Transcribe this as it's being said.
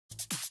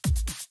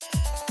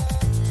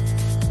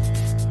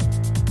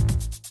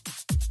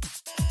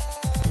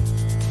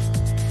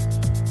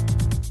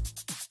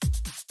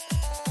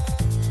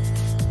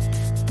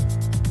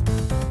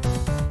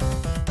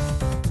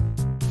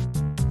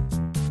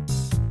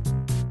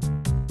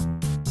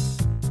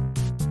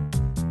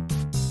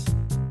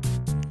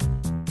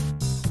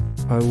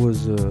I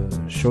was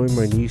showing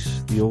my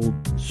niece the old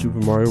Super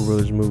Mario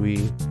Bros.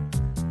 Movie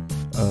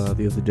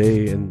the other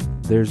day, and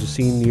there's a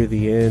scene near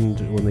the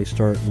end when they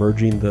start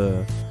merging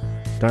the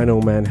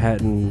Dino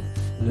Manhattan,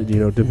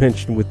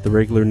 dimension with the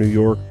regular New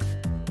York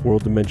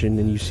world dimension,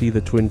 and you see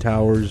the Twin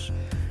Towers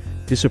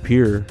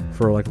disappear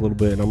for like a little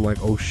bit, and I'm like,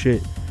 oh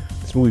shit,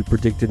 this movie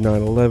predicted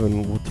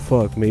 9/11. What the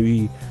fuck?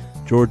 Maybe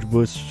George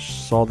Bush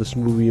saw this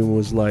movie and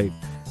was like,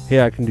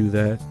 hey, I can do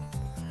that.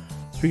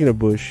 Speaking of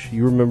Bush,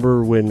 you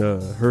remember when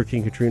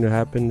Hurricane Katrina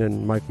happened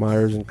and Mike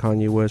Myers and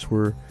Kanye West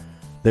were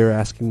there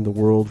asking the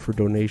world for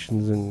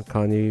donations, and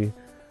Kanye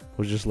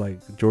was just like,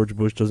 George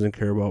Bush doesn't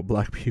care about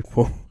black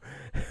people.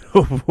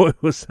 Oh boy,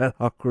 was that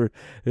awkward.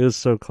 It was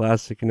so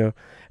classic, and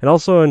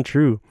also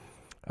untrue.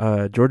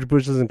 George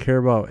Bush doesn't care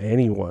about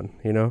anyone,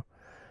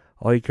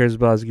 all he cares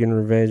about is getting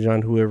revenge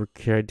on whoever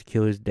tried to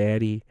kill his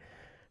daddy,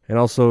 and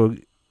also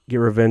get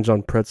revenge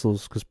on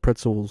pretzels, because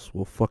pretzels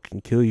will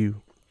fucking kill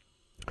you.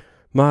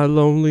 My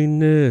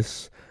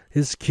loneliness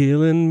is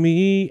killing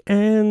me,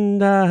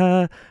 and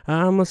I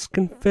must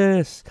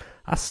confess,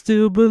 I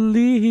still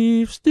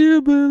believe,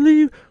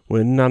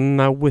 when I'm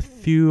not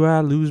with you, I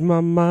lose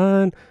my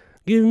mind.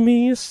 Give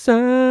me a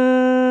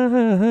sign,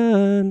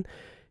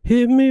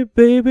 hit me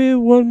baby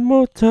one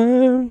more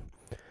time.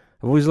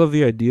 I've always loved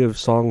the idea of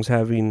songs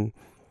having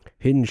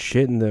hidden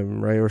shit in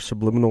them, right, or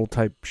subliminal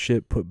type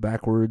shit put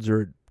backwards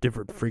or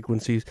different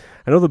frequencies.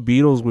 I know the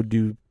Beatles would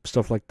do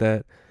stuff like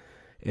that.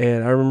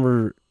 And I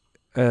remember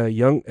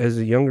as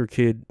a younger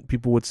kid,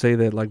 people would say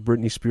that like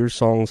Britney Spears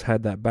songs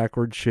had that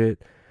backward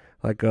shit,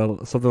 like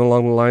something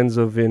along the lines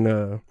of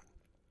in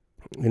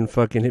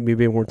fucking Hit Me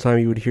Baby One More Time,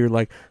 you would hear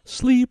like,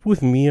 sleep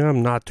with me,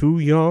 I'm not too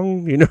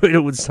young.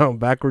 It would sound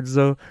backwards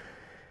though.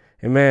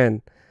 And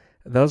man,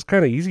 that was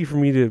kind of easy for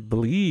me to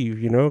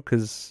believe,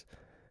 because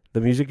the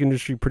music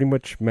industry pretty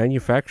much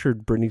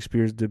manufactured Britney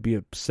Spears to be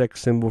a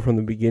sex symbol from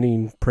the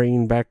beginning,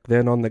 preying back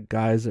then on the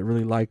guys that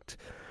really liked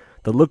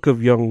the look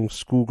of young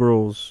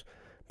schoolgirls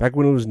back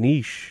when it was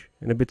niche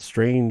and a bit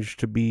strange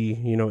to be,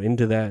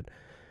 into that.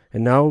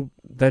 And now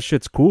that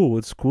shit's cool.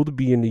 It's cool to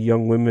be into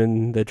young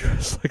women that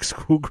dress like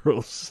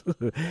schoolgirls.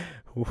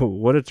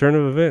 What a turn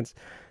of events.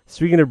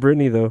 Speaking of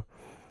Britney, though,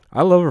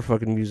 I love her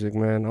fucking music,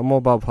 man. I'm all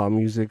about pop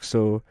music.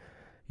 So,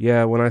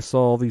 yeah, when I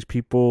saw all these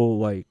people,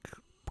 like,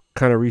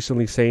 kind of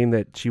recently saying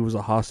that she was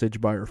a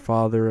hostage by her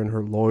father and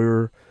her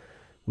lawyer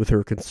with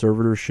her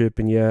conservatorship,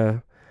 and yeah,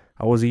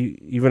 I was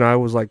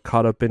like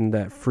caught up in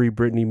that Free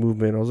Britney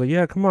movement. I was like,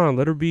 yeah, come on,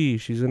 let her be.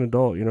 She's an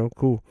adult,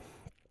 cool.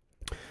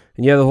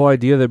 And yeah, the whole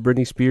idea that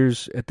Britney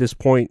Spears at this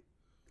point,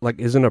 like,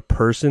 isn't a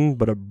person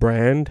but a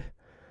brand,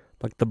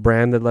 like the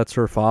brand that lets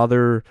her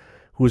father,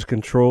 who's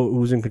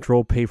in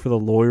control, pay for the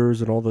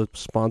lawyers and all the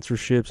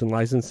sponsorships and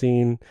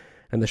licensing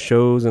and the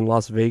shows and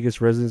Las Vegas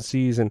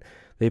residencies, and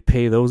they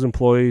pay those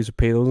employees.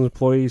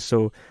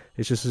 So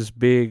it's just this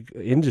big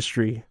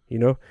industry,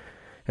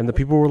 And the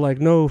people were like,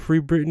 no, free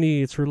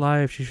Britney, it's her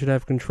life, she should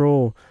have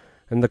control.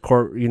 And the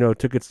court,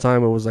 took its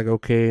time. It was like,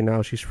 okay,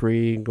 now she's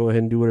free, go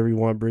ahead and do whatever you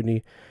want,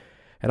 Britney.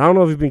 And I don't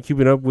know if you've been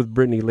keeping up with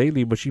Britney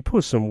lately, but she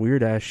posts some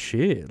weird ass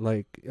shit.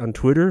 Like on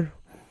Twitter,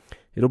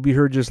 it'll be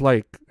her just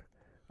like,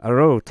 I don't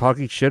know,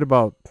 talking shit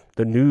about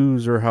the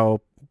news or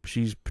how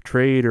she's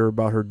portrayed, or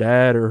about her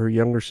dad or her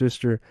younger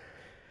sister.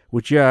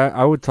 Which, yeah,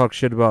 I would talk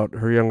shit about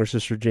her younger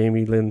sister,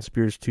 Jamie Lynn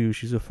Spears, too.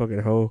 She's a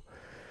fucking hoe.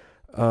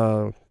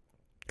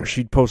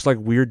 She'd post like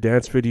weird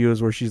dance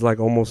videos where she's like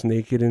almost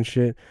naked and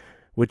shit,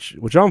 which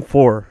I'm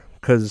for,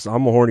 because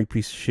I'm a horny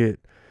piece of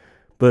shit.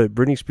 But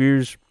Britney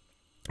Spears,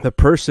 the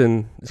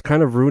person, is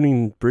kind of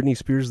ruining Britney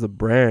Spears, the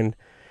brand.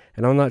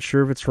 And I'm not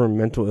sure if it's from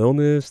mental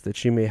illness that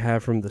she may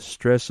have from the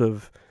stress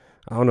of,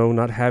 I don't know,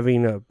 not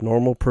having a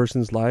normal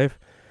person's life.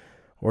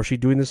 Or is she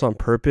doing this on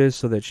purpose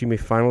so that she may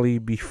finally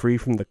be free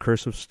from the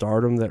curse of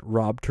stardom that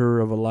robbed her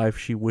of a life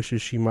she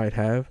wishes she might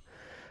have?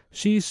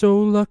 She's so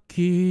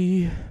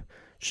lucky,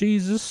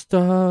 she's a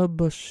star,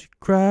 but she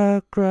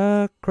cries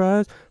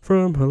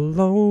from her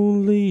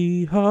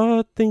lonely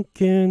heart,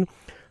 thinking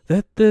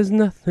that there's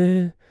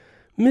nothing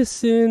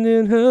missing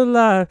in her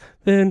life.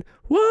 Then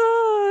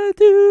why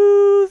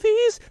do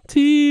these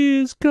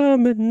tears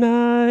come at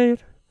night?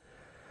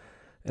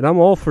 And I'm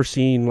all for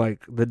seeing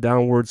like the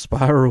downward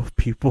spiral of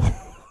people.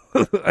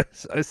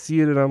 I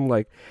see it and I'm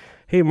like,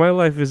 hey, my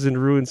life is in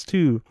ruins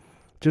too,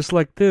 just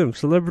like them.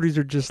 Celebrities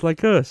are just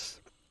like us.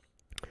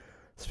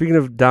 Speaking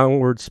of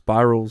downward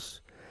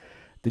spirals,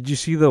 did you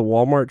see the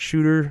Walmart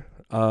shooter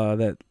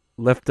that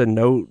left a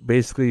note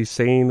basically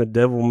saying the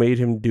devil made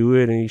him do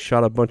it, and he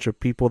shot a bunch of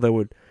people that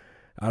would,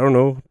 I don't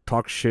know,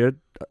 talk shit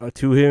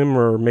to him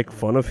or make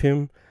fun of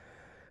him?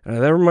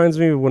 That reminds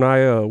me of when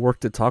I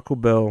worked at Taco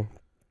Bell,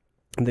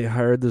 and they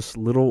hired this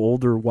little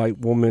older white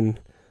woman.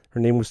 Her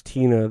name was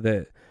Tina.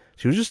 That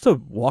she was just a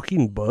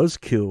walking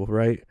buzzkill,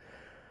 right?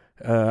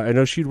 I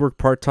know she'd work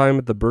part-time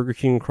at the Burger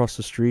King across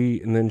the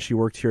street, and then she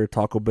worked here at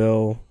Taco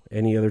Bell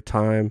any other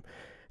time.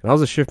 And I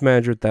was a shift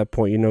manager at that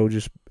point,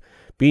 just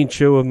being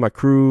chill with my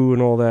crew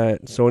and all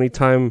that. So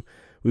anytime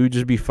we would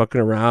just be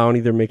fucking around,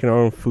 either making our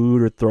own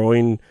food or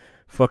throwing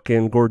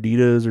fucking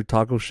gorditas or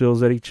taco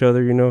shells at each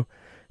other, you know.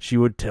 She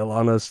would tell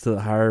on us to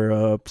the higher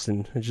ups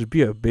and it'd just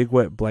be a big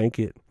wet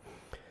blanket.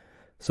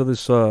 So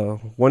this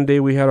one day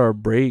we had our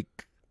break,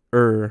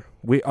 one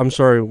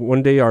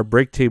day our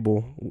break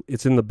table,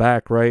 it's in the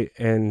back, right?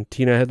 And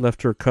Tina had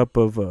left her cup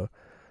of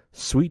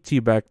sweet tea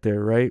back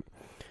there, right?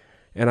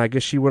 And I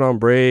guess she went on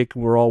break.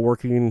 We're all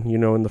working, you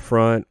know, in the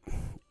front,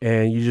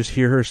 and you just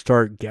hear her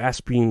start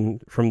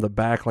gasping from the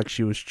back like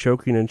she was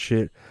choking and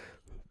shit.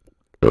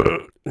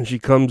 And she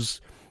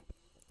comes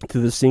to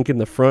the sink in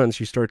the front and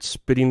she starts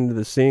spitting into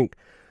the sink,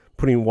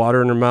 putting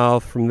water in her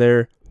mouth from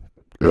there.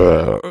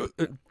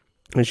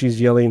 And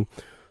she's yelling,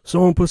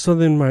 "Someone put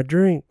something in my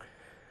drink."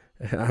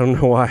 I don't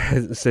know why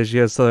it says she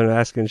has southern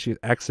accent. She's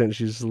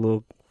just a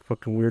little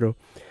fucking weirdo.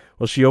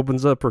 Well, she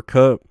opens up her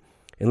cup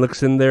and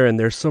looks in there, and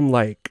there's some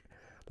like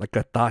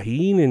a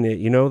tajin in it,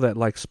 you know, that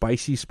like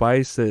spicy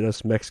spice that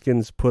us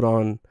Mexicans put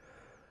on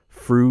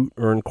fruit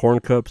or in corn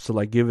cups to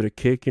like give it a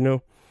kick, you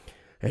know.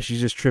 And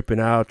she's just tripping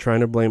out, trying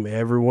to blame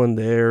everyone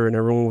there, and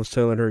everyone was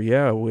telling her,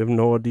 "Yeah, we have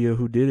no idea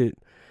who did it."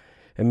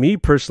 And me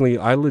personally,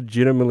 I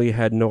legitimately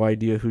had no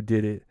idea who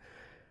did it.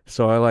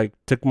 So I like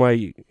took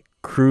my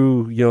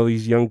crew, you know,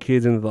 these young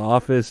kids into the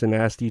office and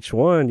asked each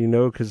one, you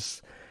know,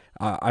 because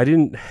I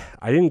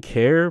didn't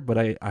care, but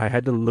I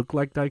had to look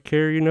like I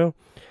care, you know.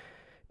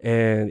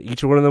 And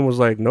each one of them was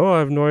like, "No, I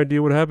have no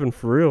idea what happened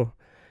for real."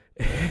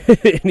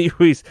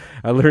 Anyways,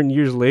 I learned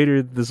years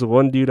later, this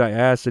one dude I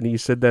asked, and he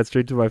said that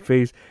straight to my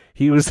face.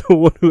 He was the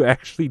one who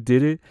actually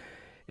did it.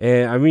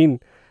 And I mean,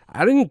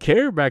 I didn't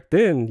care back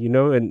then, you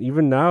know, and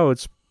even now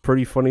it's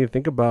pretty funny to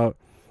think about.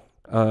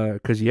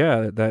 Because,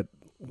 yeah, that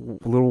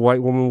little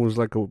white woman was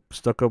like a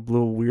stuck-up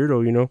little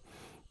weirdo, you know.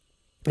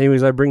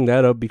 Anyways, I bring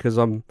that up because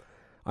I'm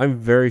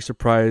very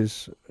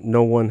surprised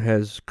no one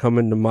has come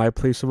into my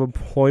place of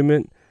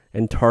employment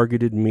and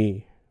targeted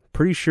me.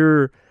 Pretty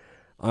sure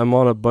I'm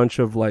on a bunch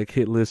of like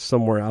hit lists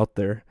somewhere out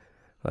there.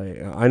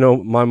 Like, I know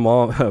my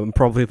mom, I'm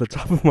probably at the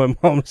top of my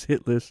mom's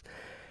hit list.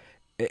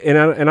 And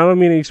I don't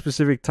mean any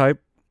specific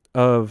type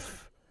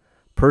of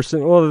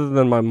person other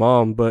than my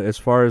mom, but as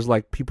far as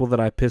like people that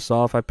I piss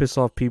off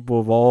people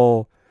of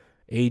all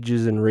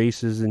ages and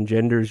races and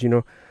genders, you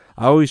know.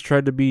 I always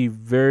tried to be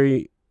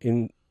very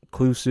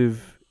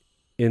inclusive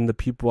in the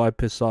people I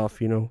piss off,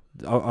 you know.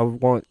 I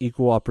want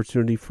equal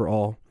opportunity for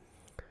all.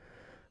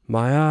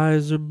 My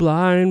eyes are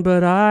blind,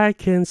 but I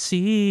can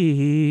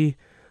see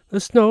the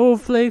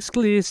snowflakes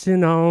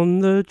glisten on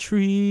the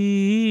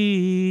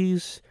trees.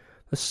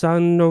 The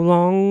sun no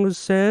longer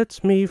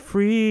sets me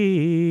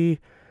free.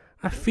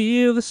 I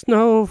feel the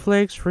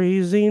snowflakes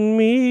freezing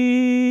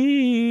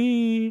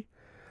me.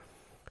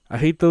 I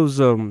hate those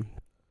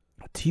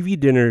TV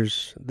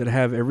dinners that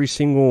have every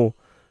single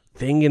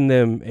thing in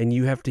them and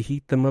you have to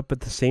heat them up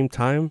at the same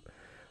time.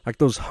 Like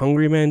those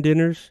Hungry Man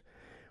dinners.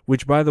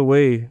 Which, by the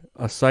way,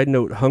 a side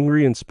note,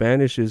 hungry in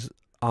Spanish is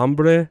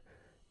hambre,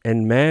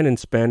 and man in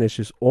Spanish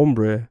is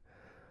hombre.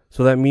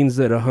 So that means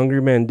that a Hungry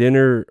Man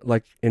dinner,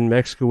 like in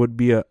Mexico, would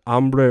be a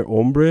hambre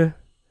hombre.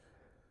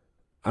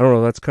 I don't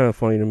know, that's kind of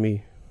funny to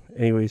me.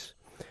 Anyways,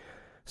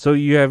 so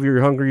you have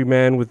your Hungry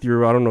Man with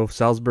your, I don't know,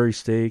 Salisbury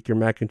steak, your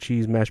mac and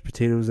cheese, mashed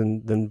potatoes,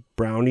 and then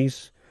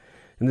brownies.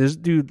 And this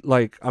dude,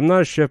 like, I'm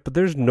not a chef, but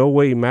there's no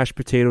way mashed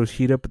potatoes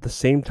heat up at the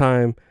same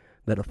time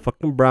that a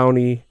fucking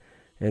brownie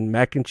and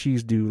mac and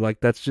cheese do. Like,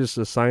 that's just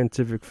a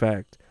scientific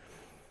fact.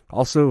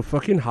 Also,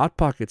 fucking Hot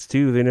Pockets,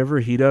 too. They never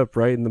heat up,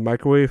 right, in the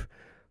microwave.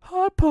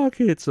 Hot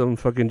Pockets.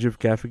 Fucking Jim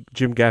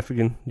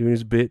Gaffigan doing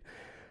his bit.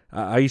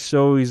 I used to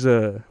always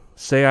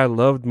say I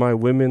loved my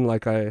women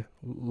like I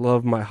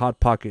love my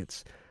Hot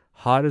Pockets.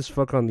 Hot as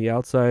fuck on the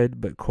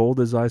outside, but cold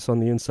as ice on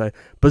the inside.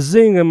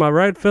 Bazing, am I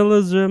right,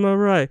 fellas? Am I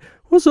right?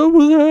 What's up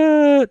with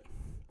that?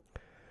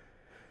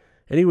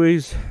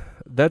 Anyways,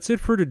 that's it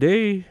for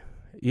today.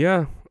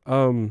 Yeah,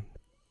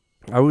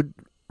 I would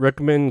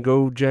recommend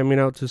go jamming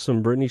out to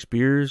some Britney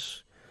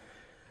Spears.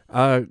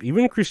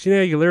 Even Christina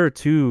Aguilera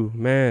too,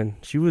 man.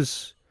 She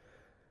was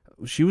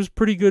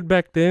pretty good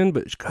back then,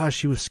 but gosh,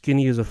 she was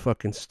skinny as a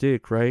fucking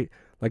stick, right?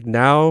 Like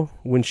now,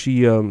 when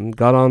she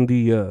got on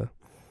the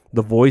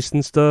Voice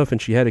and stuff,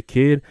 and she had a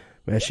kid,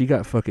 man, she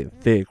got fucking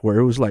thick. Where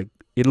it was like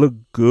it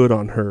looked good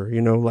on her,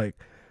 you know, like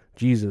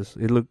Jesus,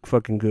 it looked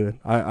fucking good.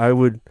 I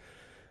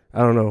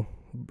don't know,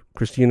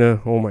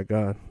 Christina. Oh my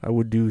God, I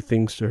would do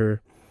things to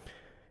her.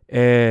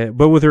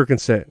 But with her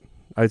consent,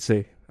 I'd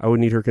say. I would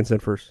need her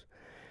consent first.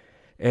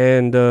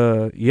 And,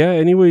 yeah,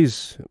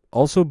 anyways,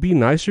 also be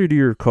nicer to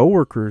your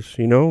coworkers,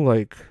 you know,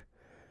 like,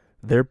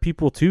 they're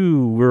people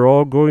too. We're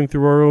all going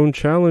through our own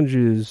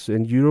challenges,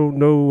 and you don't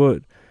know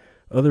what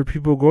other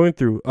people are going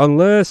through.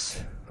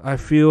 Unless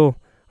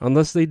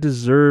they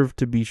deserve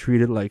to be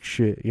treated like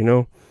shit, you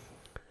know?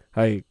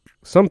 Like,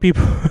 some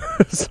people,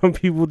 some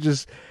people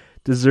just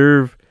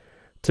deserve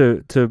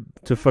to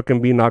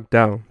fucking be knocked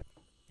down.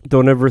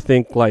 Don't ever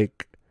think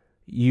like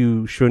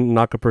you shouldn't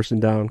knock a person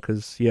down,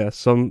 because yeah,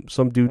 some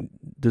do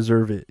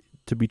deserve it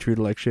to be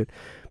treated like shit.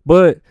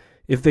 But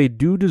if they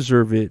do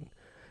deserve it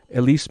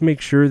at least make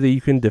sure that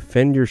you can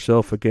defend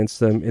yourself against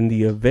them in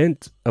the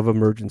event of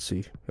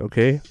emergency.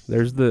 Okay,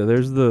 there's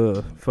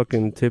the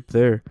fucking tip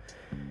there.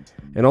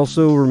 And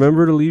also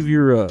remember to leave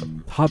your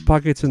hot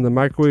pockets in the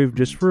microwave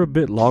just for a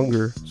bit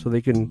longer, so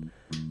they can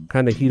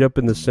kind of heat up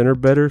in the center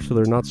better, so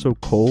they're not so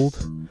cold.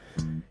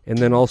 And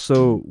then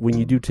also, when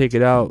you do take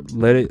it out,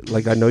 let it,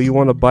 like, I know you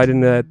want to bite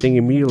into that thing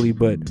immediately,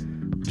 but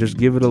just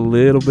give it a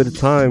little bit of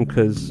time,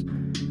 because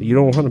you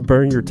don't want to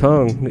burn your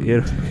tongue.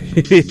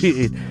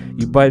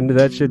 You bite into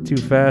that shit too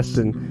fast,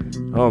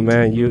 and oh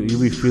man, you'll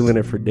be feeling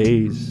it for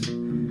days.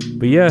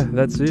 But yeah,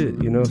 that's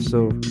it, you know.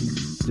 So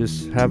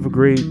just have a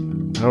great,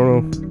 I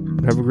don't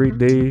know, have a great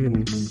day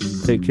and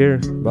take care.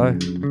 Bye.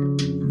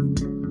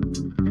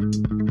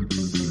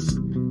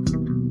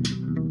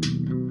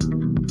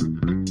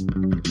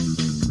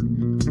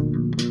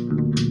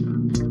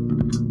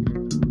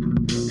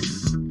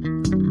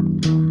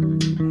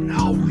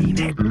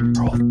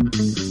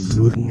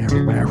 Looking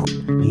everywhere,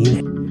 in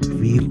it,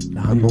 feel,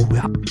 I know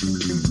that.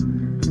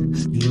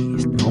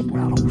 Skis, not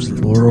well, I was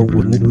Laura,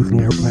 wouldn't it,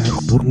 looking everywhere,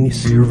 wouldn't you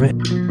serve it?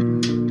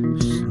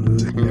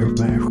 Snooking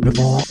everywhere, good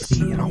luck,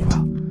 you know,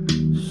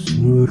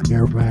 snooking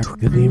everywhere,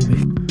 good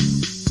evening.